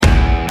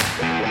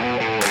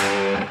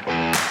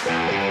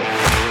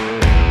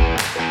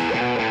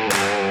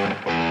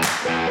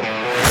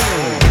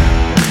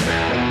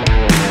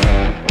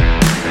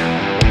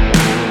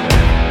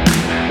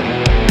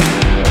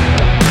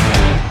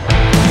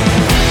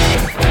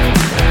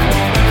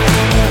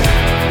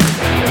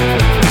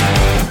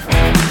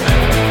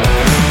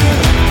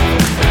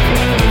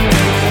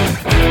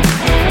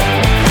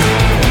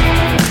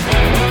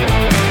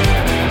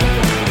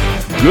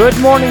Good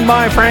morning,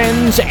 my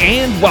friends,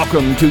 and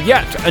welcome to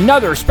yet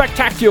another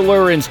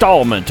spectacular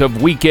installment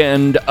of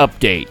Weekend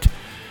Update.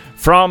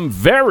 From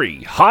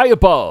very high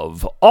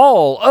above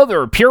all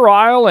other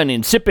puerile and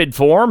insipid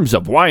forms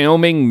of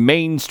Wyoming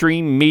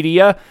mainstream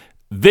media,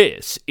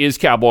 this is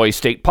Cowboy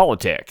State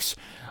Politics.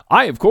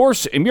 I, of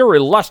course, am your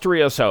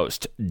illustrious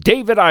host,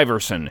 David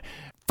Iverson,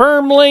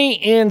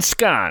 firmly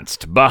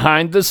ensconced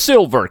behind the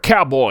silver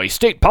Cowboy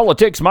State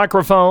Politics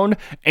microphone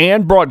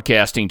and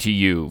broadcasting to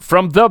you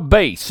from the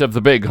base of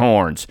the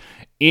Bighorns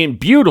in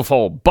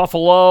beautiful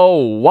Buffalo,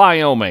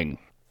 Wyoming.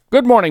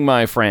 Good morning,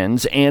 my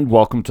friends, and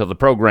welcome to the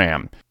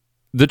program.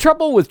 The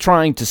trouble with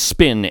trying to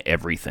spin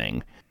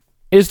everything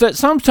is that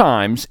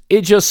sometimes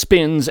it just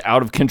spins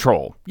out of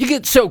control. You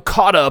get so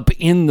caught up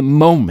in the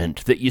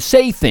moment that you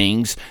say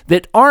things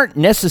that aren't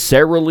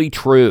necessarily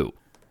true.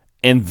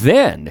 And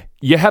then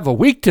you have a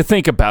week to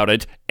think about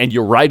it, and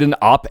you write an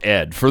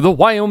op-ed for the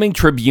Wyoming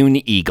Tribune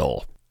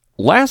Eagle.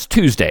 Last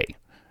Tuesday,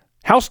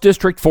 House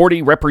District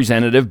 40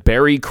 Representative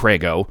Rep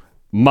Crago,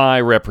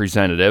 my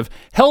representative,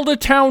 held a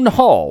town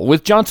hall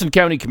with Johnson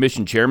County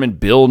Commission Chairman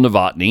Bill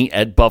Novotny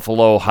at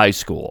Buffalo High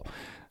School.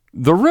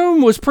 The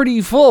room was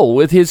pretty full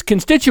with his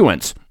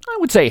constituents. I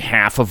would say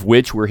half of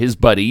which were his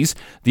buddies.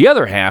 The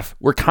other half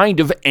were kind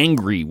of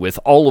angry with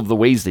all of the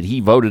ways that he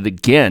voted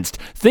against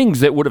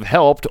things that would have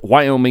helped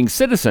Wyoming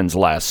citizens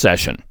last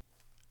session.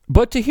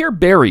 But to hear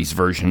Barry's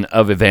version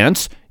of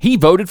events, he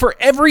voted for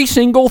every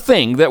single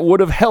thing that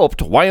would have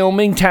helped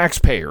Wyoming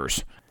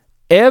taxpayers.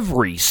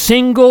 Every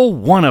single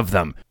one of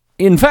them.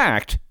 In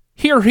fact,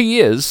 here he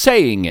is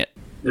saying it.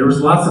 There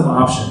was lots of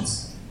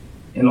options,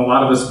 and a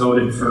lot of us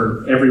voted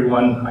for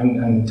everyone. I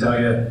can tell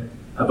you,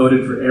 I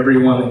voted for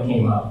everyone that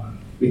came up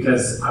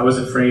because I was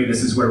afraid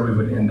this is where we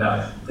would end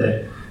up,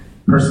 that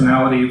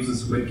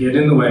personalities would get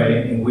in the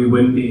way and we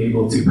wouldn't be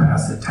able to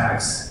pass the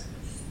tax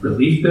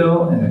relief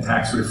bill and the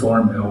tax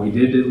reform bill. We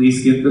did at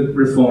least get the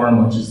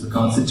reform, which is the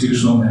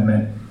constitutional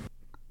amendment.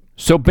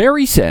 So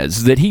Barry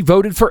says that he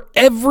voted for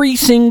every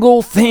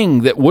single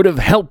thing that would have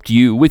helped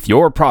you with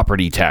your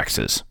property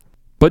taxes.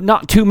 But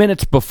not 2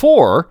 minutes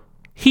before,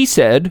 he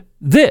said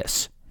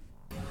this.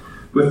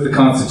 With the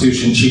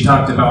Constitution, she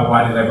talked about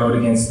why did I vote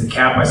against the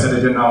cap. I said I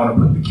did not want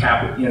to put the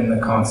cap in the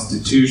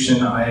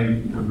Constitution.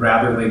 I would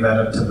rather leave that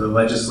up to the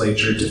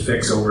legislature to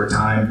fix over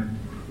time.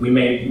 We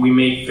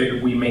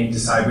may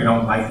decide we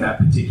don't like that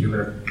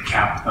particular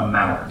cap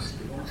amount.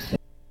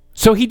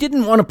 So he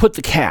didn't want to put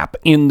the cap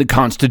in the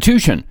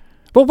Constitution.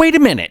 But wait a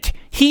minute.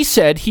 He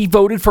said he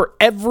voted for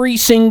every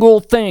single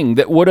thing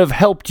that would have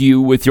helped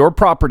you with your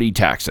property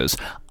taxes.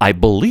 I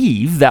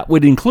believe that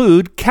would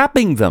include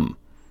capping them.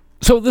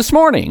 So this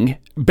morning,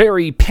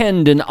 Barry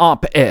penned an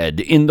op-ed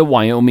in the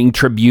Wyoming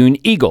Tribune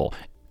Eagle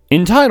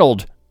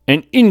entitled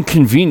An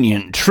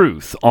Inconvenient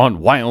Truth on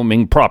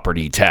Wyoming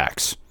Property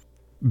Tax.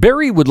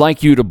 Barry would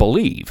like you to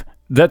believe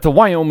that the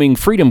Wyoming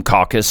Freedom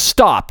Caucus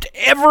stopped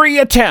every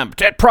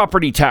attempt at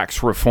property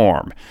tax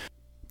reform.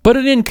 But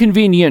an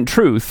inconvenient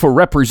truth for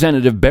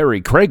Representative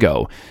Rep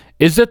Crago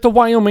is that the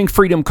Wyoming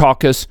Freedom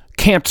Caucus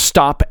can't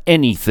stop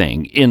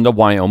anything in the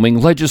Wyoming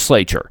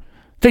legislature.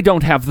 They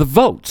don't have the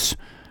votes.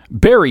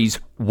 Barry's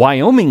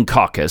Wyoming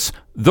caucus,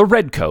 the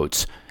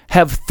Redcoats,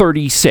 have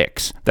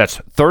 36. That's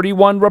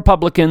 31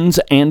 Republicans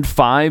and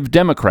 5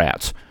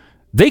 Democrats.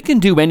 They can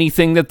do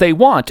anything that they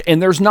want, and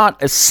there's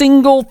not a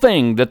single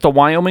thing that the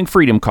Wyoming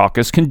Freedom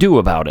Caucus can do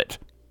about it.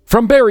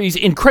 From Barry's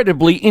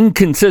incredibly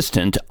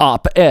inconsistent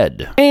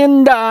op-ed.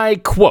 And I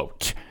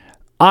quote,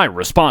 I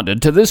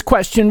responded to this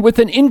question with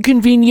an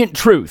inconvenient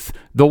truth.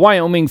 The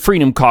Wyoming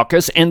Freedom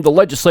Caucus and the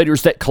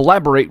legislators that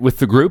collaborate with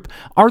the group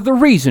are the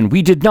reason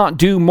we did not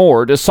do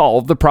more to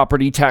solve the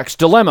property tax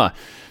dilemma.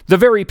 The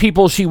very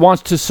people she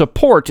wants to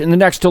support in the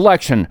next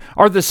election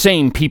are the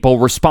same people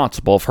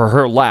responsible for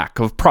her lack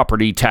of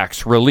property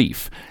tax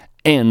relief.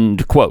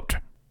 End quote.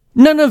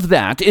 None of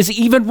that is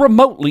even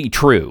remotely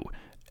true.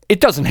 It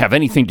doesn't have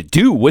anything to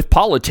do with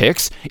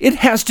politics. It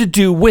has to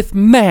do with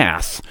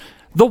math.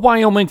 The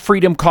Wyoming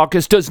Freedom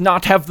Caucus does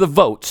not have the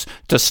votes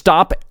to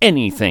stop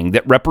anything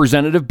that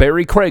Representative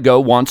Rep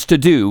Crago wants to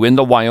do in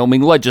the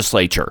Wyoming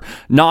legislature.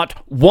 Not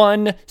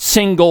one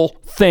single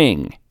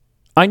thing.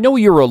 I know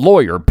you're a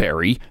lawyer,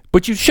 Barry,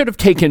 but you should have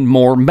taken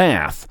more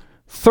math.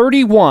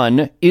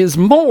 31 is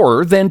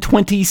more than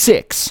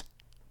 26.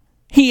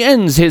 He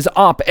ends his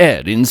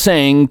op-ed in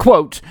saying,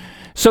 quote,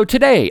 So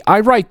today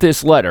I write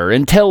this letter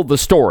and tell the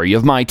story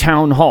of my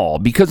town hall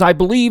because I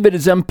believe it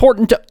is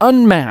important to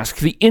unmask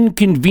the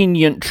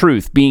inconvenient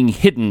truth being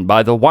hidden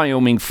by the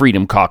Wyoming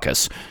Freedom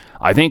Caucus.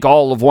 I think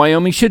all of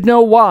Wyoming should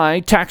know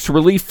why tax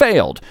relief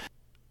failed,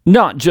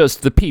 not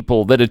just the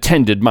people that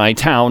attended my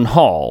town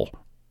hall.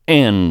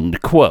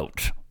 End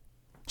quote.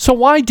 So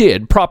why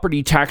did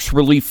property tax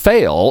relief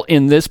fail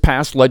in this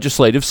past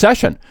legislative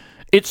session?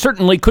 It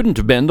certainly couldn't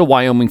have been the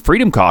Wyoming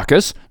Freedom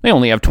Caucus. They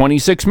only have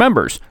 26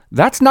 members.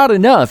 That's not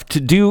enough to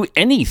do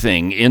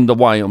anything in the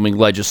Wyoming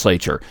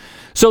legislature.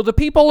 So the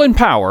people in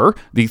power,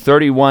 the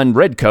 31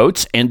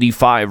 Redcoats and the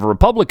 5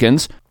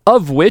 Republicans,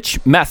 of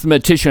which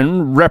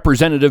mathematician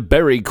Representative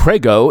Rep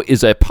Crago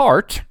is a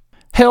part,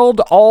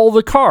 held all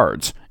the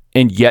cards,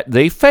 and yet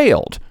they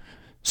failed.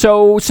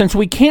 So, since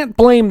we can't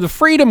blame the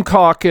Freedom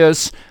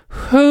Caucus,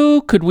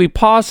 who could we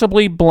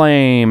possibly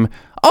blame?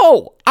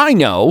 Oh, I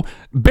know,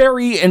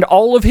 Barry and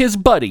all of his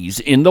buddies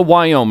in the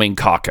Wyoming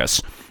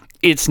caucus.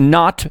 It's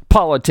not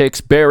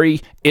politics,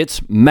 Barry,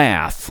 it's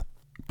math.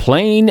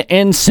 Plain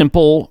and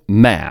simple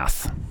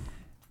math.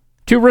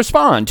 To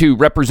respond to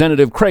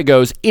Representative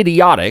Crago's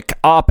idiotic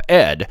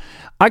op-ed,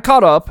 I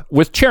caught up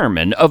with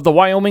Chairman of the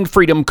Wyoming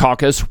Freedom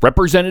Caucus,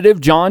 Representative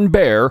John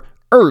Baer,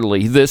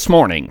 early this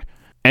morning.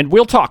 And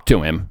we'll talk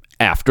to him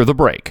after the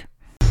break.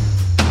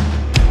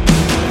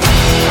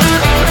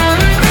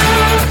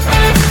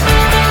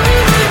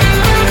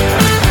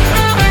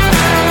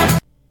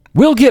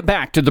 We'll get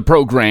back to the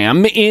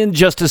program in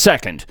just a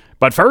second.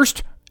 But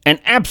first, an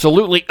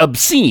absolutely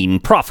obscene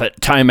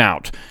profit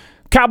timeout.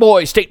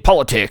 Cowboy State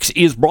Politics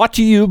is brought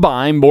to you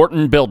by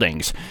Morton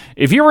Buildings.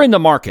 If you're in the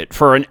market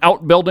for an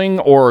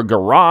outbuilding or a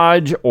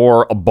garage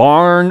or a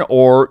barn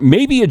or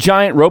maybe a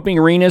giant roping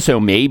arena so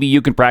maybe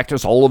you can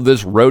practice all of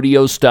this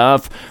rodeo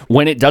stuff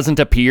when it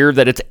doesn't appear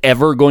that it's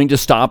ever going to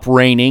stop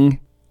raining,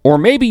 or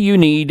maybe you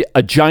need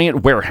a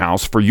giant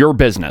warehouse for your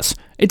business,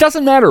 it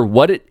doesn't matter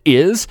what it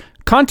is.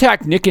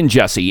 Contact Nick and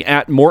Jesse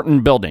at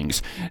Morton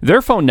Buildings.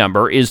 Their phone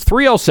number is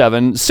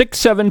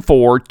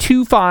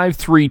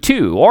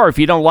 307-674-2532. Or if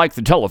you don't like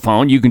the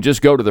telephone, you can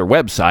just go to their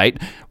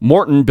website,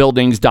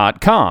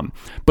 mortonbuildings.com.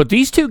 But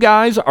these two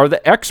guys are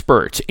the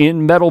experts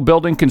in metal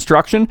building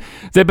construction.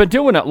 They've been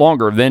doing it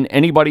longer than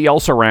anybody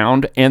else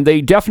around, and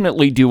they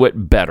definitely do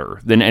it better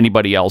than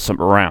anybody else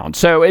around.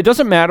 So it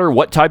doesn't matter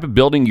what type of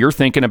building you're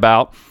thinking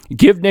about,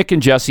 give Nick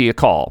and Jesse a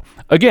call.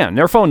 Again,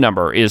 their phone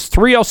number is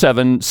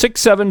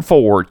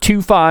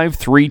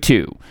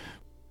 307-674-2532.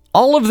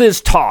 All of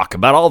this talk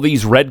about all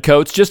these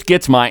Redcoats just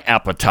gets my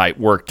appetite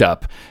worked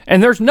up.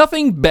 And there's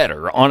nothing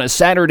better on a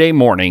Saturday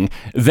morning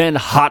than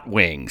hot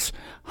wings.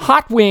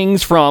 Hot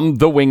wings from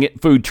the Wing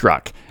It food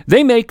truck.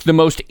 They make the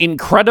most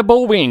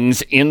incredible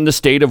wings in the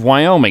state of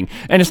Wyoming.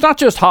 And it's not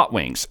just hot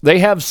wings. They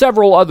have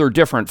several other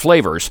different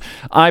flavors.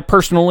 I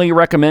personally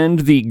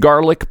recommend the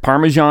garlic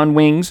Parmesan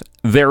wings.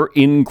 They're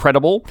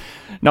incredible.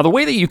 Now, the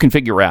way that you can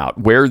figure out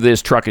where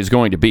this truck is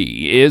going to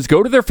be is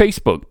go to their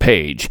Facebook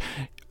page.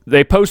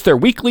 They post their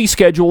weekly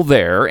schedule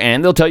there,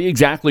 and they'll tell you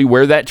exactly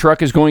where that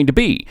truck is going to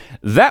be.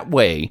 That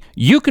way,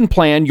 you can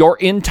plan your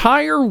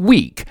entire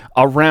week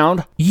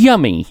around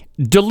yummy,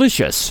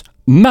 delicious,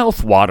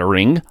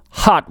 mouth-watering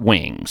hot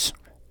wings.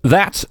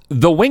 That's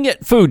the Wing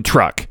It food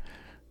truck.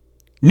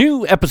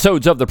 New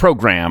episodes of the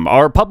program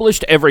are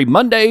published every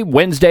Monday,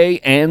 Wednesday,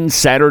 and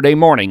Saturday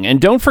morning. And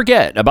don't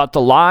forget about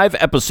the live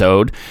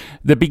episode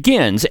that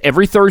begins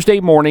every Thursday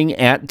morning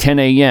at 10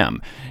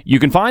 a.m. You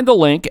can find the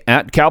link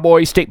at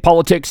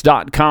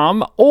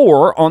cowboystatepolitics.com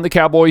or on the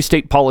Cowboy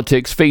State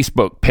Politics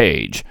Facebook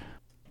page.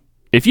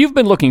 If you've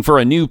been looking for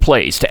a new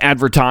place to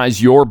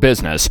advertise your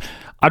business,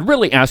 I'd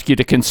really ask you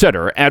to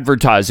consider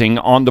advertising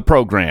on the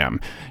program.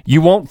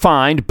 You won't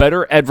find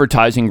better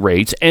advertising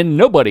rates, and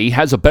nobody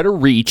has a better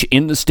reach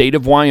in the state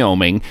of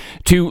Wyoming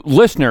to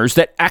listeners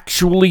that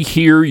actually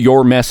hear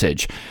your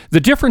message. The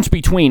difference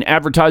between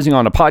advertising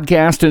on a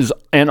podcast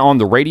and on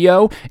the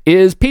radio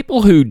is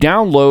people who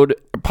download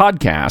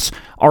podcasts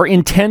are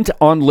intent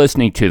on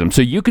listening to them,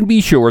 so you can be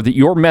sure that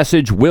your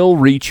message will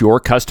reach your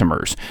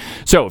customers.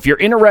 So if you're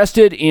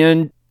interested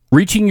in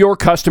reaching your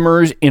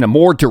customers in a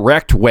more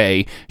direct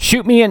way,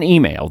 shoot me an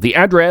email. The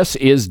address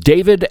is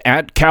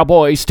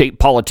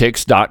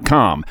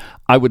david@cowboystatepolitics.com.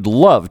 I would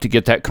love to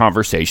get that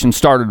conversation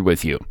started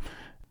with you.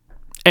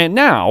 And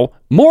now,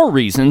 more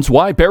reasons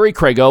why Barry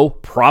Crago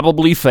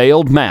probably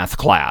failed math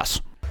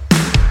class.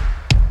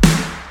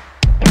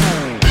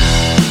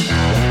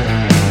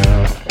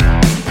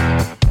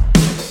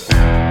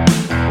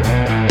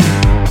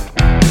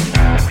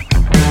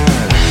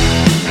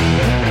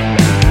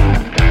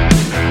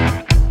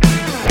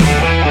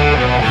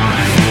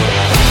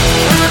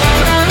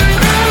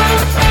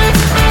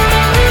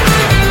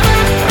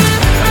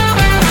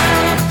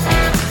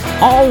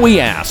 All we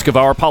ask of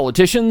our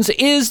politicians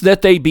is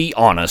that they be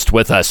honest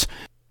with us.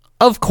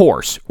 Of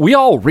course, we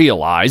all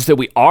realize that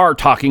we are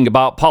talking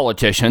about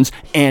politicians,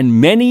 and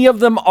many of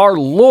them are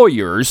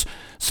lawyers,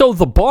 so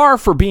the bar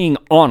for being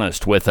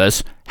honest with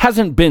us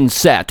hasn't been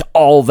set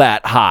all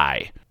that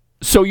high.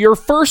 So your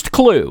first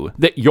clue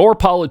that your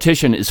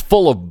politician is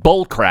full of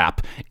bullcrap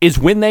is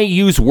when they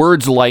use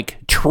words like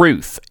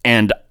truth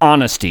and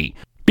honesty.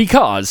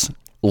 Because,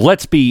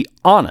 let's be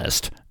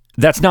honest,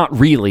 that's not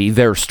really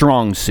their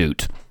strong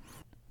suit.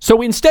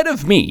 So instead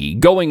of me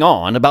going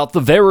on about the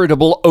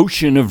veritable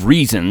ocean of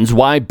reasons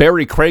why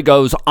Barry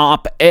Crago's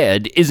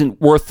op-ed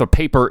isn't worth the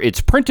paper it's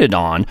printed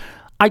on,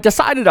 I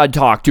decided I'd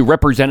talk to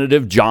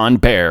Representative John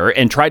Baer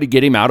and try to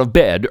get him out of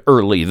bed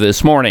early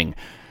this morning.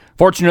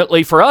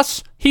 Fortunately for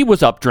us, he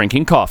was up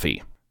drinking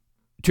coffee.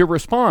 To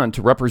respond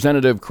to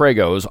Representative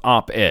Crago's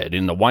op-ed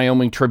in the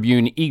Wyoming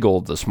Tribune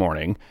Eagle this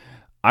morning,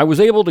 I was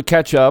able to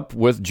catch up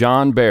with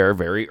John Baer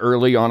very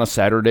early on a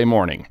Saturday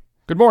morning.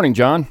 Good morning,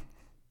 John.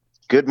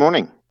 Good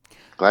morning.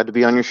 Glad to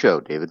be on your show,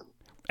 David.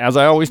 As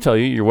I always tell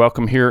you, you're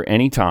welcome here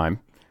anytime.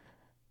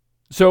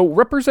 So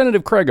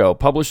Representative Crago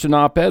published an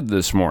op-ed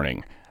this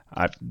morning.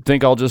 I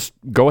think I'll just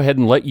go ahead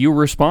and let you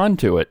respond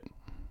to it.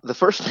 The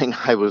first thing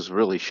I was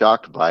really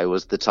shocked by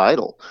was the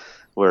title,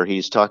 where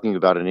he's talking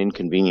about an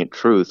inconvenient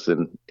truth,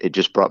 and it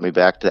just brought me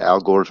back to Al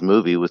Gore's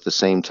movie with the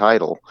same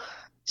title.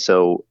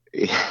 So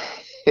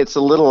it's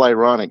a little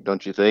ironic,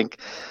 don't you think,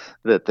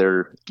 that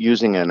they're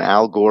using an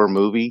Al Gore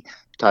movie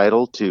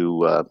title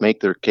to make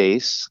their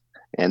case,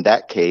 and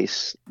that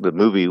case, the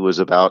movie, was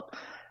about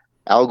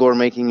Al Gore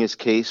making his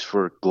case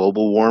for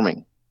global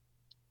warming.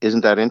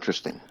 Isn't that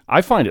interesting?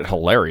 I find it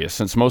hilarious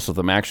since most of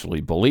them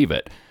actually believe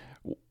it.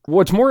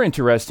 What's more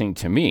interesting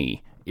to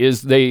me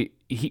is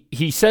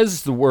he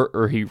says the word,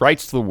 or he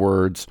writes the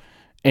words,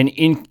 an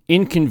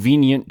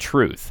inconvenient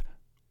truth,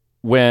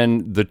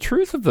 when the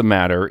truth of the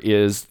matter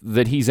is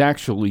that he's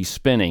actually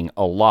spinning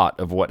a lot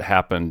of what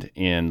happened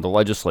in the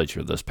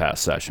legislature this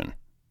past session.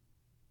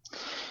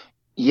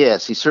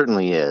 Yes, he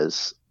certainly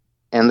is.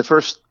 And the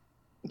first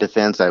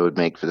defense I would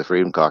make for the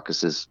Freedom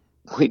Caucus is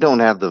we don't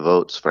have the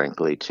votes,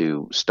 frankly,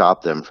 to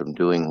stop them from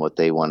doing what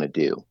they want to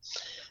do.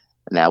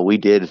 Now, we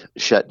did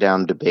shut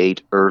down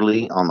debate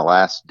early on the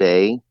last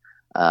day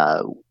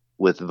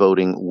with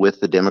voting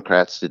with the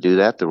Democrats to do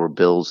that. There were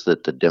bills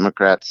that the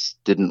Democrats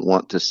didn't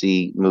want to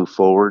see move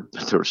forward,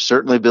 but there were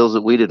certainly bills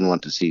that we didn't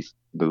want to see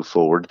move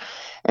forward,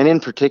 and in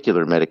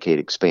particular, Medicaid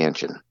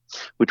expansion,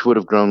 which would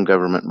have grown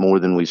government more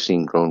than we've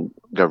seen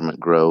government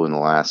grow in the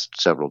last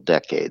several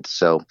decades.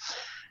 So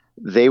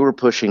they were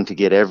pushing to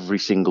get every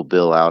single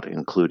bill out,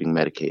 including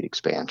Medicaid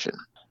expansion.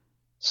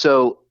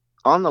 So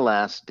on the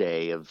last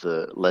day of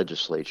the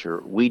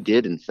legislature, we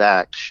did, in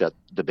fact, shut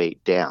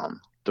debate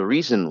down. The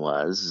reason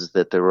was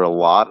that there were a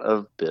lot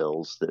of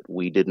bills that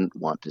we didn't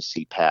want to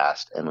see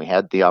passed, and we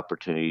had the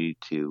opportunity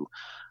to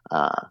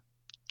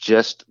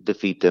just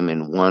defeat them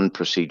in one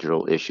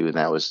procedural issue, and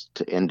that was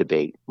to end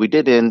debate. We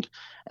did end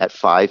at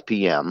 5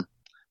 p.m.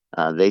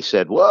 They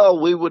said, well,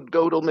 we would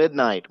go till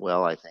midnight.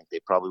 Well, I think they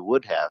probably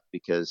would have,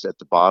 because at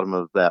the bottom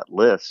of that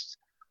list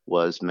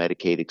was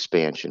Medicaid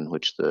expansion,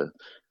 which the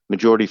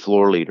majority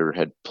floor leader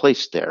had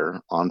placed there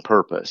on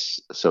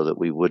purpose so that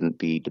we wouldn't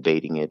be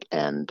debating it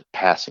and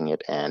passing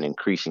it and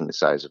increasing the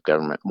size of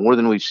government more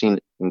than we've seen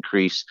it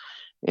increase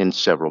in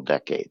several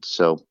decades.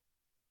 So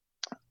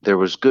there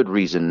was good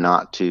reason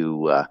not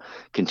to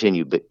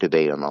continue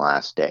debate on the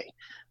last day.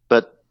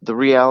 But the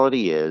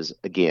reality is,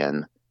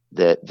 again,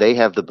 that they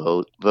have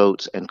the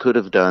votes and could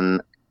have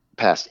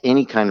passed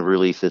any kind of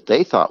relief that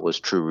they thought was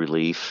true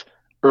relief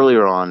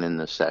earlier on in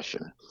the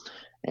session.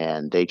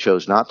 And they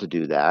chose not to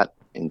do that.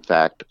 In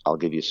fact, I'll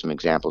give you some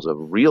examples of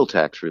real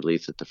tax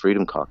relief that the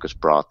Freedom Caucus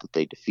brought that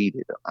they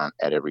defeated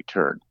at every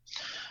turn.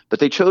 But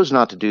they chose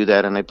not to do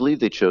that, and I believe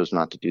they chose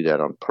not to do that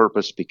on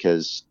purpose,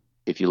 because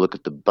if you look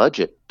at the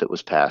budget that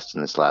was passed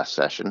in this last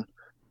session,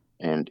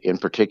 and in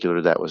particular,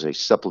 that was a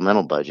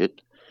supplemental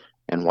budget.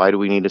 And why do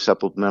we need a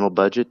supplemental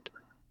budget?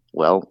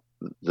 Well,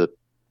 the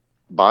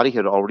body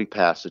had already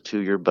passed a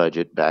 2-year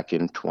budget back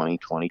in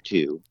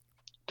 2022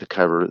 to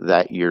cover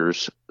that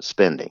year's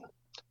spending.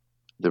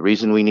 The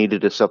reason we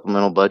needed a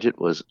supplemental budget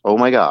was, oh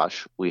my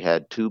gosh, we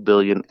had $2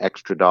 billion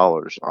extra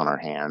dollars on our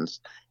hands.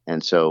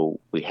 And so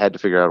we had to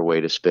figure out a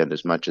way to spend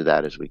as much of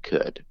that as we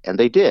could. And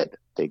they did.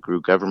 They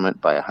grew government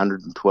by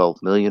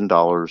 $112 million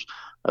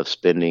of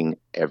spending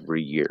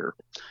every year.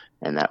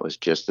 And that was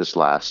just this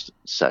last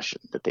session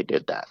that they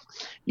did that.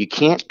 You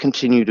can't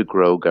continue to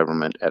grow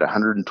government at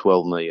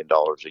 $112 million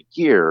a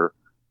year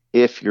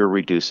if you're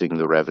reducing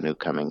the revenue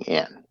coming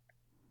in.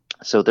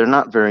 So they're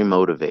not very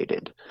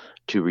motivated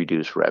to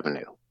reduce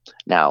revenue.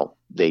 Now,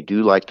 they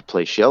do like to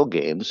play shell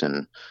games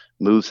and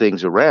move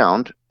things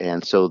around,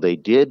 and so they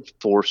did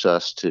force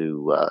us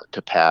to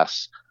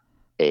pass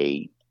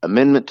a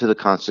amendment to the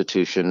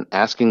Constitution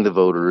asking the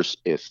voters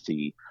if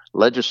the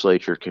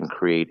legislature can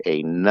create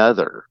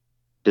another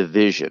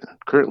division.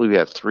 Currently, we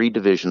have 3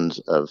 divisions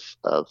of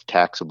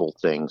taxable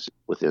things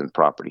within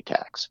property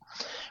tax.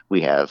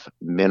 We have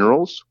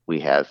minerals, we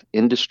have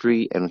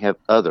industry, and we have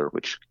other,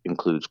 which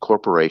includes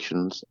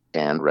corporations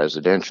and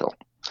residential.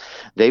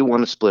 They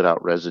want to split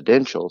out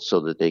residential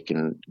so that they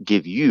can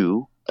give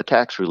you a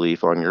tax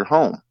relief on your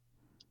home.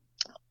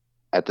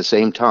 At the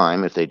same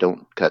time, if they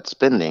don't cut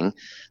spending,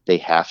 they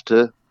have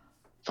to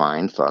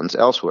find funds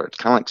elsewhere. It's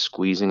kind of like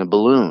squeezing a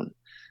balloon.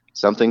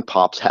 Something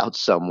pops out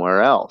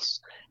somewhere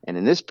else. And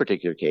in this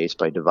particular case,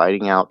 by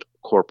dividing out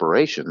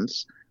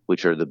corporations,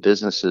 which are the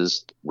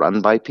businesses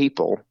run by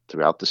people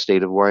throughout the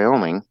state of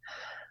Wyoming,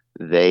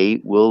 they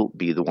will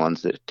be the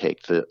ones that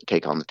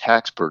take on the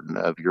tax burden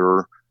of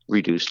your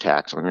reduced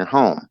tax on your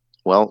home.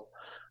 Well,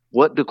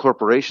 what do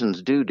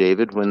corporations do,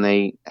 David, when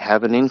they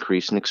have an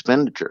increase in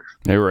expenditure?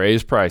 They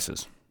raise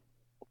prices.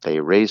 They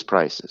raise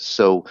prices.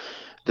 So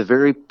the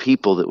very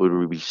people that would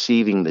be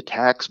receiving the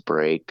tax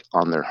break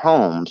on their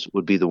homes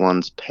would be the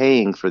ones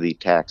paying for the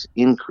tax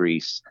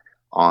increase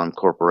on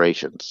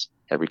corporations.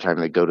 Every time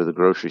they go to the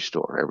grocery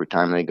store, every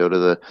time they go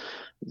to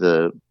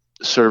the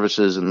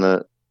services and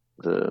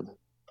the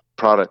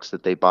products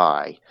that they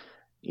buy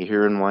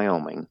here in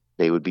Wyoming,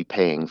 they would be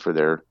paying for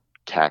their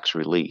tax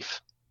relief.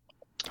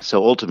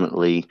 So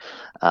ultimately,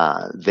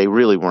 they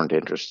really weren't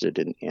interested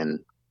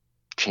in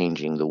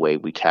changing the way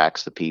we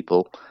tax the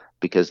people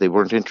because they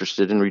weren't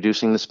interested in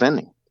reducing the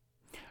spending.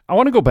 I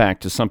want to go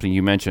back to something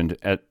you mentioned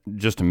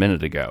just a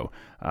minute ago.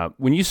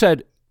 When you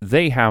said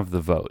they have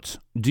the votes,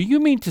 do you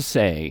mean to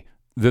say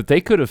that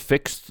they could have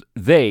fixed,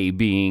 they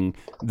being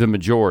the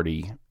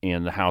majority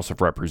in the House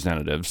of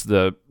Representatives,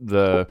 or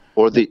the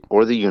uniparty,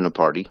 or the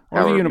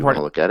however you want uniparty.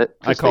 to look at it?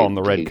 I call them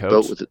the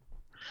Redcoats.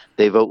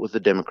 They vote with the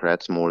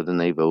Democrats more than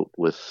they vote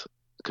with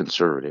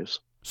conservatives.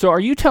 So are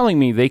you telling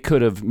me they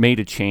could have made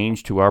a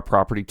change to our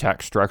property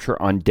tax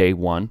structure on day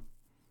one?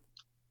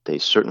 They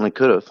certainly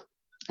could have.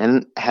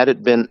 And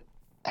had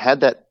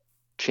that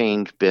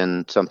change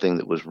been something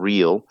that was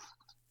real,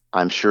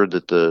 I'm sure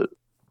that the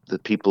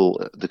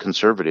people, the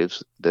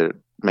conservatives that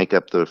make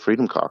up the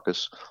Freedom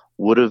Caucus,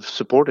 would have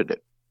supported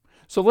it.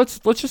 So let's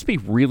just be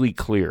really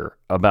clear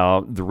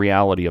about the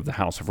reality of the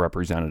House of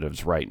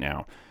Representatives right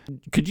now.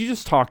 Could you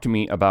just talk to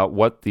me about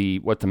what the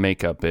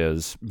makeup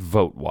is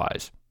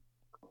vote-wise?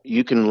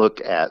 You can look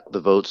at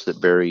the votes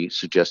that Barry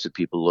suggested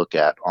people look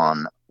at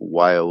on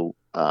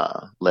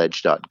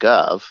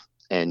wyoledge.gov,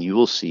 and you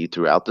will see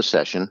throughout the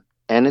session,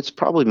 and it's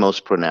probably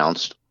most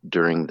pronounced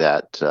during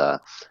that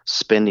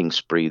spending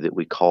spree that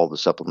we call the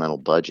supplemental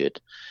budget.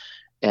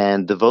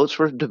 And the votes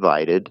were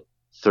divided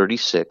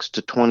 36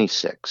 to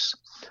 26.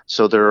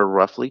 So there are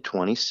roughly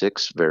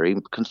 26 very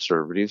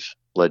conservative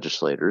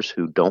legislators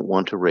who don't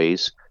want to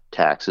raise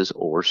taxes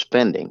or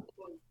spending.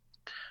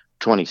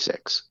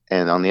 26.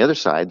 And on the other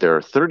side, there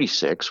are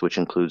 36, which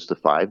includes the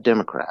 5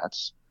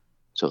 Democrats.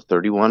 So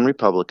 31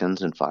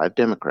 Republicans and 5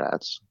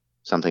 Democrats,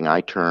 something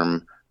I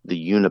term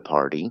the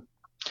uniparty,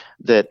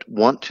 that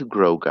want to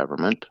grow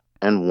government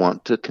and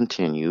want to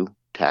continue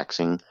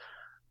taxing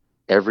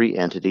every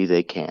entity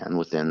they can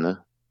within the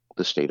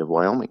state of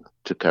Wyoming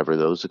to cover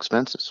those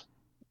expenses.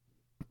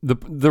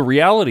 The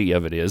reality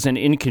of it is, an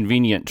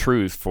inconvenient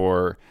truth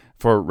for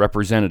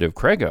Representative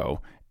Crago,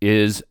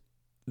 is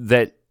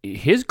that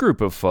his group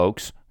of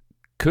folks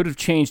could have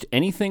changed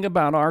anything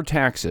about our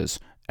taxes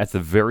at the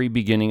very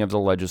beginning of the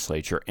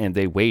legislature, and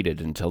they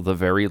waited until the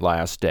very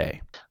last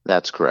day.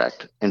 That's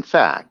correct. In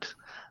fact,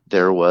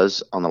 there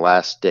was, on the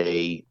last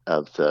day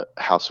of the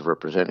House of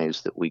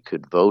Representatives that we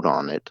could vote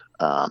on it,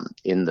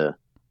 in the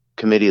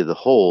Committee of the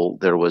Whole,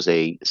 there was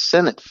a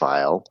Senate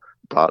file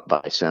brought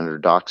by Senator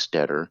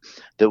Dockstader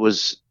that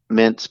was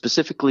meant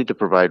specifically to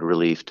provide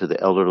relief to the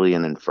elderly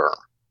and infirm.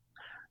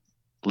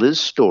 Liz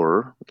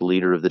Storer, the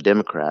leader of the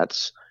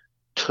Democrats,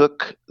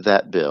 took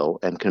that bill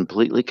and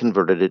completely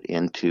converted it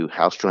into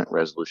House Joint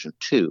Resolution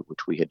 2,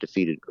 which we had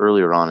defeated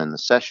earlier on in the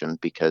session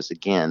because,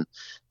 again,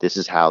 this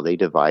is how they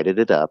divided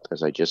it up,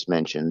 as I just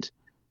mentioned,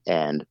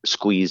 and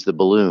squeezed the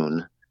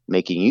balloon,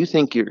 making you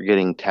think you're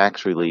getting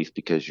tax relief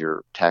because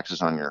your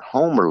taxes on your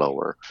home are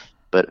lower,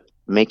 but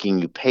making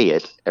you pay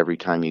it every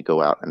time you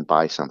go out and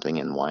buy something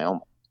in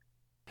Wyoming.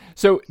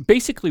 So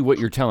basically what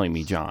you're telling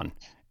me, John,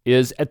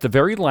 is at the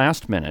very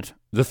last minute,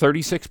 the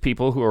 36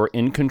 people who are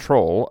in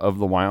control of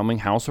the Wyoming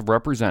House of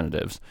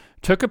Representatives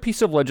took a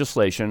piece of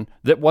legislation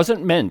that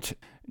wasn't meant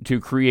to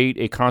create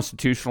a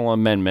constitutional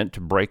amendment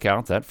to break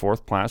out that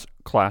fourth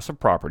class of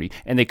property,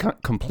 and they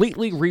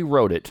completely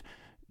rewrote it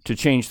to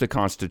change the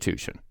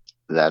Constitution.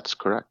 That's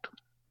correct.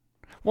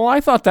 Well, I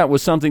thought that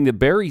was something that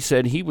Barry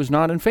said he was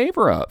not in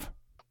favor of.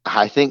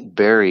 I think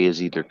Barry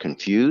is either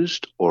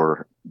confused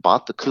or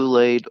bought the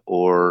Kool-Aid,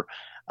 or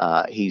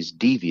he's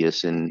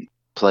devious in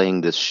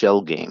playing this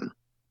shell game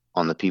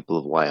on the people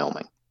of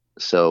Wyoming.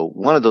 So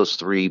one of those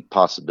 3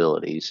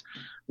 possibilities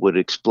would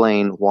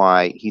explain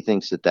why he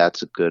thinks that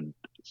that's a good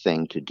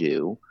thing to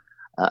do.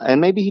 And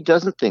maybe he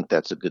doesn't think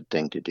that's a good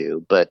thing to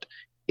do. But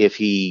if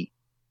he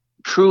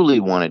truly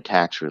wanted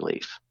tax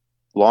relief,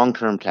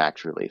 long-term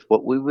tax relief,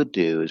 what we would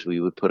do is we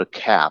would put a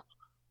cap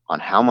on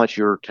how much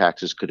your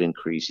taxes could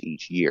increase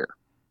each year.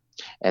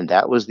 And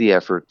that was the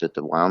effort that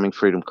the Wyoming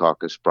Freedom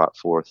Caucus brought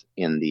forth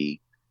in the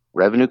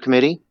Revenue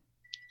Committee,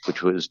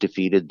 which was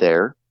defeated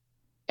there.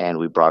 And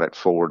we brought it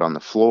forward on the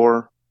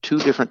floor 2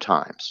 different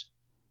times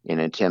in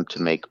an attempt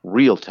to make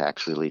real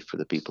tax relief for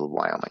the people of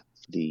Wyoming.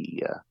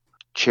 The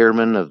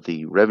chairman of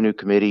the Revenue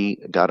Committee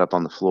got up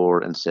on the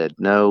floor and said,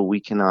 no, we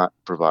cannot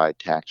provide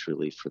tax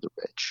relief for the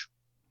rich.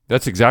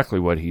 That's exactly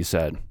what he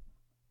said.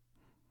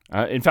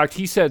 In fact,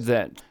 he said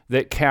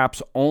that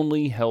caps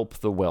only help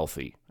the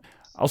wealthy.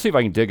 I'll see if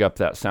I can dig up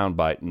that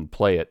soundbite and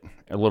play it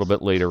a little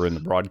bit later in the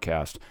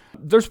broadcast.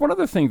 There's one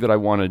other thing that I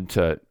wanted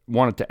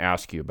to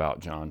ask you about,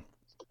 John.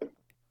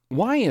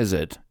 Why is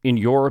it, in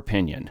your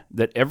opinion,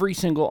 that every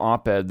single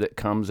op-ed that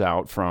comes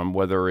out from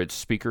whether it's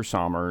Speaker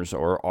Sommers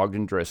or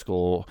Ogden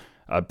Driscoll,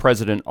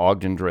 President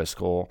Ogden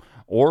Driscoll,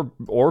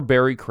 or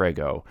Barry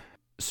Crago,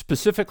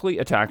 specifically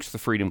attacks the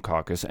Freedom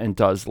Caucus and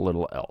does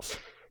little else,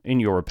 in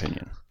your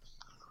opinion?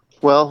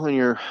 Well, when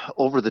you're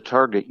over the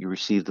target, you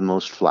receive the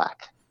most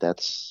flack.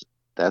 That's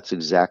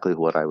exactly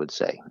what I would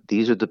say.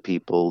 These are the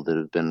people that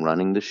have been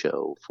running the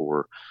show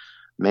for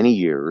many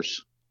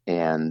years,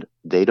 and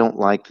they don't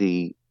like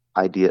the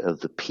idea of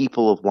the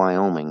people of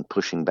Wyoming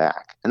pushing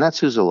back. And that's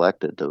who's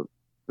elected the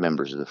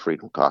members of the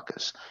Freedom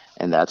Caucus.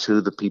 And that's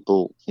who the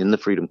people in the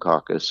Freedom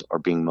Caucus are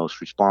being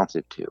most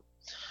responsive to.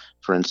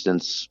 For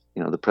instance,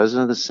 the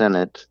president of the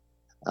Senate,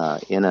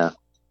 in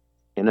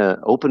an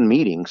open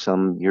meeting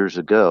some years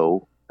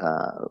ago,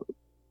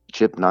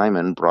 Chip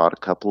Nyman brought a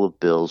couple of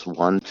bills,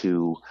 one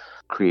to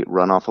create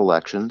runoff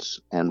elections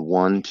and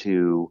one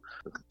to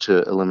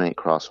eliminate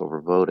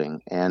crossover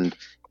voting. And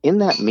in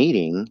that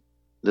meeting,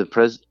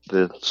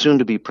 the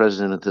soon-to-be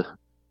president of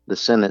the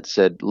Senate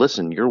said,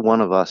 listen, you're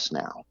one of us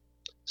now.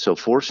 So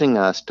forcing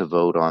us to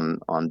vote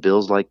on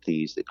bills like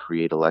these that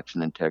create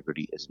election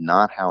integrity is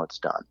not how it's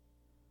done.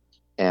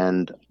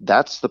 And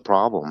that's the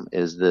problem,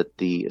 is that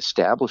the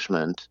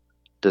establishment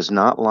does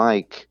not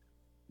like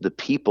the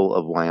people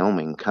of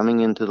Wyoming coming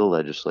into the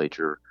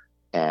legislature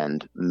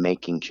and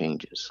making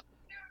changes.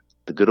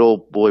 The good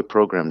old boy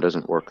program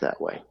doesn't work that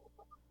way.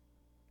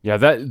 Yeah,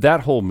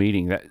 that whole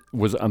meeting, that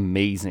was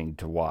amazing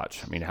to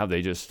watch. I mean, how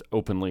they just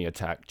openly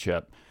attacked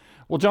Chip.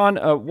 Well, John,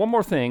 one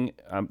more thing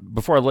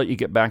before I let you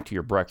get back to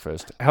your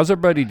breakfast. How's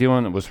everybody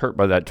doing that was hurt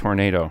by that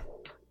tornado?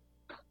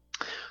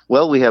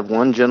 Well, we have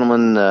one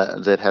gentleman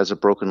that has a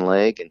broken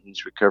leg, and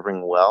he's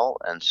recovering well.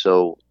 And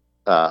so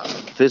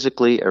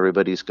physically,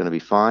 everybody's going to be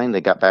fine.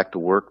 They got back to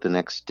work the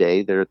next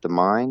day there at the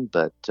mine,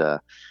 but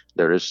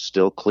there is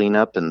still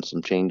cleanup and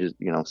some changes,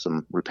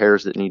 some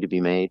repairs that need to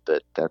be made,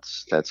 but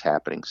that's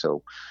happening.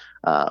 So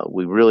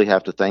we really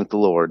have to thank the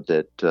Lord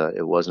that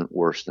it wasn't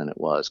worse than it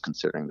was,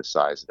 considering the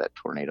size of that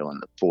tornado and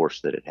the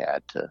force that it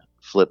had to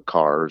flip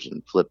cars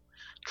and flip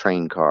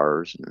train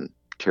cars and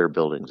tear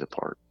buildings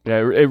apart. Yeah,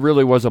 it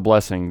really was a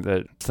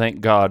blessing.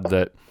 Thank God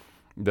that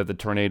the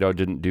tornado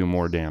didn't do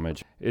more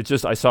damage. It's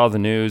just, I saw the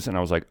news and I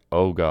was like,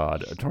 oh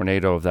God, a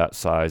tornado of that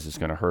size is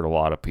going to hurt a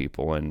lot of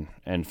people. And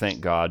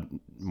thank God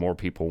more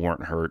people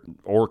weren't hurt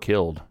or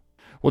killed.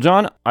 Well,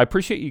 John, I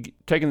appreciate you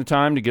taking the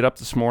time to get up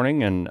this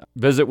morning and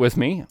visit with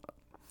me.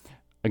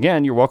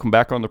 Again, you're welcome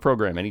back on the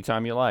program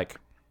anytime you like.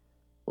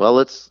 Well,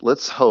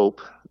 let's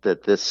hope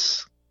that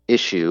this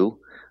issue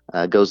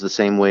goes the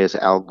same way as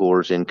Al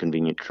Gore's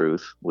Inconvenient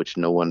Truth, which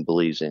no one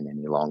believes in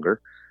any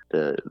longer.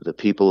 The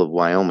people of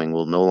Wyoming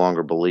will no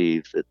longer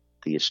believe that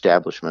the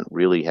establishment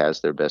really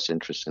has their best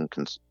interests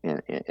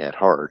at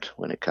heart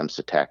when it comes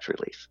to tax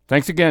relief.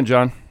 Thanks again,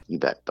 John. You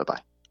bet. Bye-bye.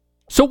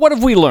 So what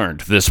have we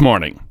learned this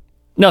morning?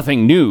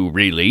 Nothing new,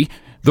 really.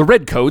 The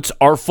Redcoats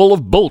are full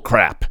of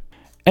bullcrap.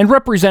 And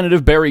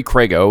Representative Barry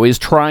Crago is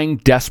trying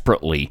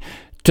desperately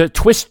to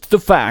twist the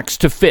facts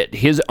to fit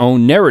his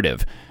own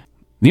narrative.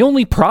 The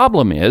only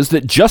problem is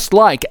that just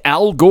like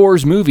Al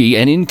Gore's movie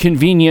An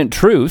Inconvenient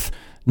Truth,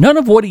 none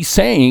of what he's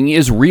saying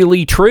is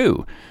really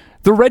true.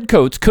 The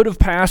Redcoats could have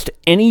passed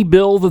any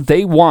bill that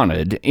they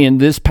wanted in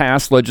this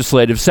past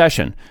legislative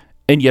session,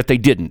 and yet they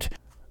didn't.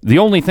 The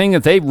only thing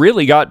that they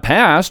really got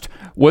passed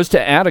was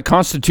to add a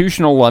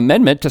constitutional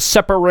amendment to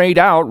separate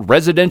out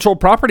residential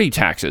property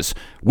taxes,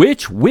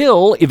 which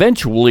will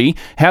eventually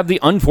have the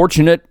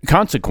unfortunate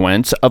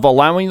consequence of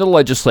allowing the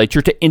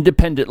legislature to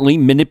independently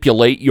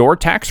manipulate your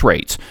tax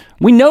rates.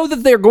 We know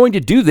that they're going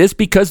to do this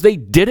because they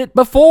did it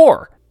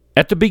before.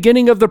 At the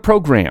beginning of the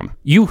program,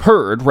 you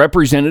heard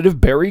Representative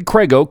Barry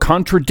Crago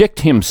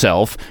contradict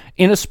himself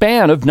in a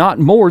span of not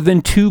more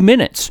than 2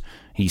 minutes.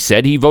 He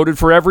said he voted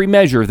for every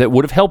measure that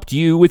would have helped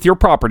you with your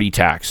property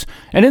tax.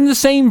 And in the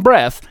same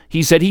breath,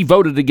 he said he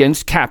voted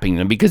against capping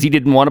them because he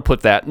didn't want to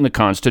put that in the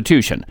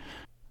Constitution.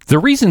 The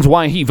reasons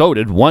why he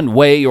voted one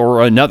way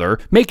or another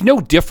make no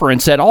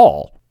difference at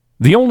all.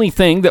 The only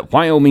thing that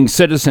Wyoming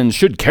citizens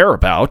should care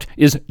about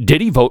is,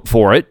 did he vote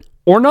for it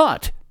or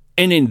not?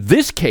 And in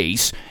this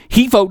case,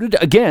 he voted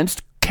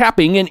against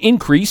capping an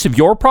increase of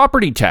your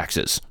property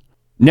taxes.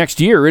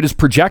 Next year, it is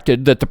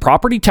projected that the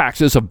property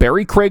taxes of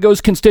Barry Crago's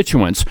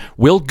constituents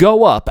will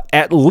go up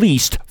at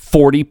least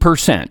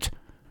 40%.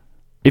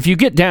 If you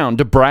get down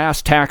to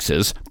brass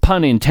taxes,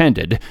 pun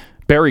intended,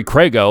 Barry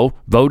Crago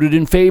voted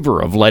in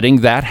favor of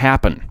letting that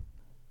happen.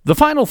 The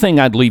final thing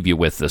I'd leave you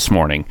with this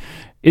morning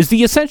is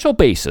the essential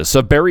basis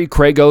of Barry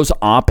Crago's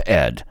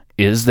op-ed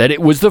is that it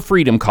was the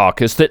Freedom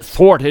Caucus that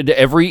thwarted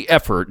every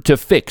effort to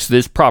fix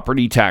this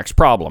property tax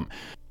problem.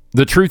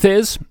 The truth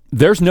is,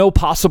 there's no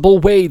possible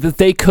way that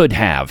they could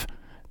have.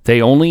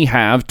 They only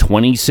have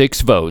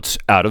 26 votes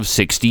out of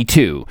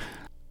 62.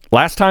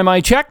 Last time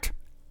I checked,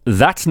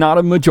 that's not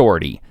a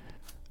majority.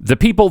 The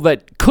people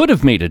that could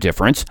have made a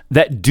difference,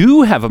 that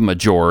do have a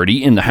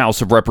majority in the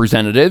House of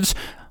Representatives,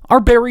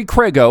 are Barry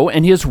Crago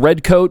and his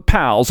Redcoat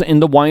pals in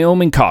the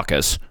Wyoming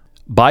caucus.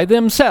 By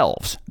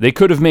themselves, they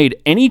could have made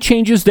any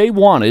changes they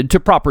wanted to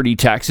property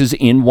taxes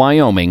in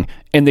Wyoming,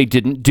 and they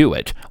didn't do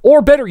it.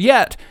 Or better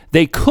yet,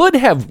 they could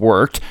have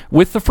worked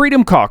with the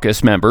Freedom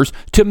Caucus members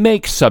to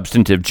make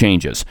substantive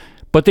changes,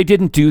 but they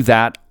didn't do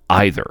that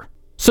either.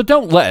 So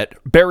don't let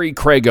Barry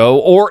Crago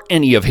or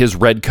any of his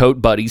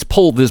Redcoat buddies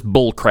pull this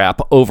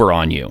bullcrap over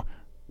on you,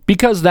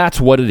 because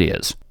that's what it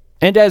is.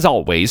 And as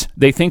always,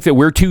 they think that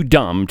we're too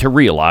dumb to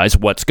realize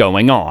what's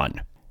going on.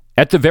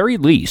 At the very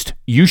least,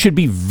 you should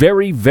be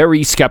very,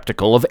 very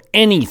skeptical of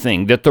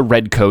anything that the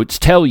Redcoats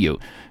tell you,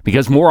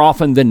 because more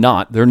often than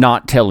not, they're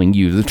not telling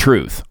you the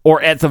truth.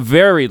 Or at the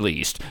very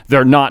least,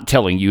 they're not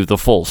telling you the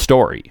full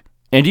story.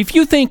 And if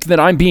you think that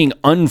I'm being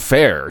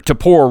unfair to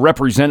poor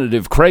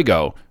Representative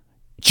Crago,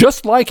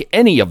 just like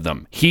any of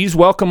them, he's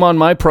welcome on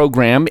my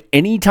program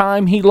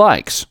anytime he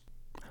likes.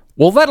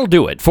 Well, that'll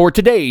do it for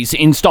today's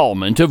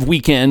installment of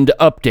Weekend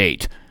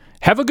Update.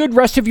 Have a good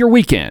rest of your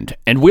weekend,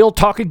 and we'll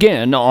talk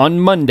again on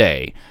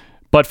Monday.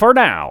 But for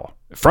now,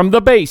 from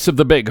the base of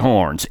the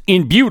Bighorns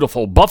in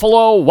beautiful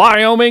Buffalo,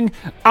 Wyoming,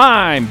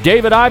 I'm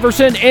David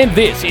Iverson, and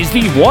this is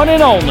the one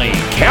and only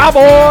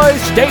Cowboy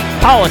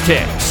State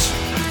Politics.